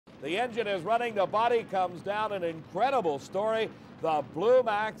The engine is running, the body comes down. An incredible story. The Blue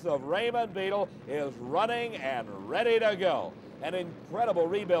Max of Raymond Beadle is running and ready to go. An incredible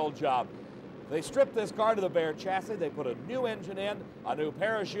rebuild job. They stripped this car to the bare chassis. They put a new engine in, a new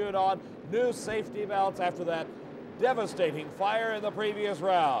parachute on, new safety belts after that devastating fire in the previous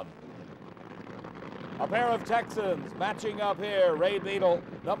round. A pair of Texans matching up here. Ray Beadle,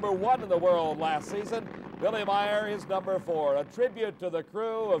 #1 in the world last season. Billy Meyer is #4. A tribute to the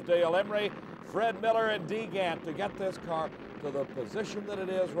crew of Dale Emery, Fred Miller, and Dee Gant to get this car to the position that it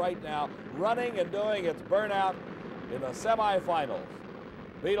is right now, running and doing its burnout in the semifinals.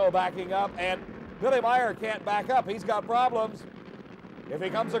 Beadle backing up, and Billy Meyer can't back up. He's got problems. If he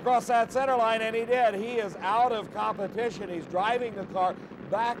comes across that center line, and he did, he is out of competition. He's driving the car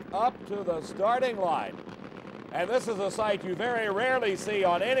back up to the starting line. And this is a sight you very rarely see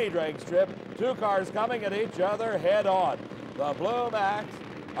on any drag strip. Two cars coming at each other head on. The Blue Max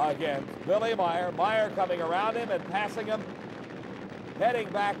against Billy Meyer. Meyer coming around him and passing him, heading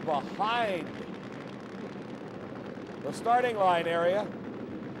back behind the starting line area.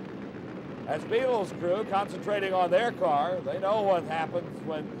 As Beadle's crew concentrating on their car, they know what happens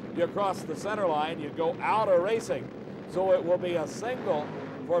when you cross the center line. You go out of racing. So it will be a single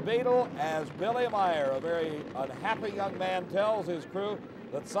for Beadle as Billy Meyer, a very unhappy young man, tells his crew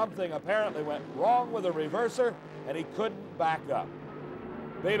that something apparently went wrong with the reverser and he couldn't back up.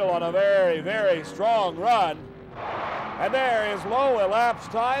 Beadle on a very, very strong run. And there is low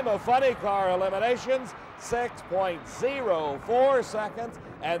elapsed time of funny car eliminations, 6.04 seconds,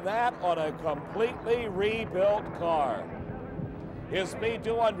 and that on a completely rebuilt car. His speed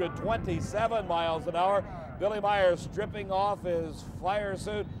 227 miles an hour. Billy Meyer stripping off his fire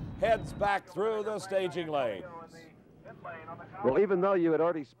suit, heads back through the staging lane. Well, even though you had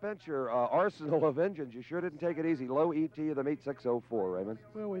already spent your arsenal of engines, you sure didn't take it easy. Low ET of the meet, 604, Raymond.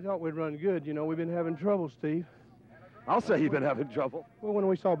 Well, we thought we'd run good. You know, we've been having trouble, Steve. I'll say you've been having trouble. Well, when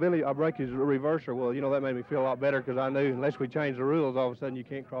we saw Billy break his reverser, well, you know, that made me feel a lot better because I knew unless we changed the rules, all of a sudden you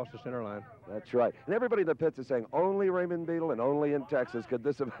can't cross the center line. That's right. And everybody in the pits is saying only Raymond Beadle and only in Texas could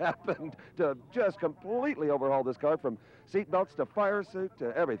this have happened to just completely overhaul this car from seat belts to fire suit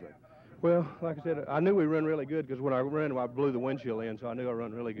to everything. Well, like I said, I knew we run really good because when I ran, I blew the windshield in, so I knew I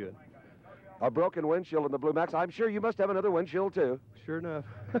run really good. A broken windshield in the Blue Max. I'm sure you must have another windshield, too. Sure enough.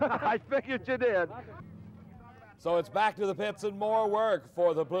 I figured you did. So it's back to the pits and more work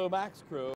for the Blue Max crew.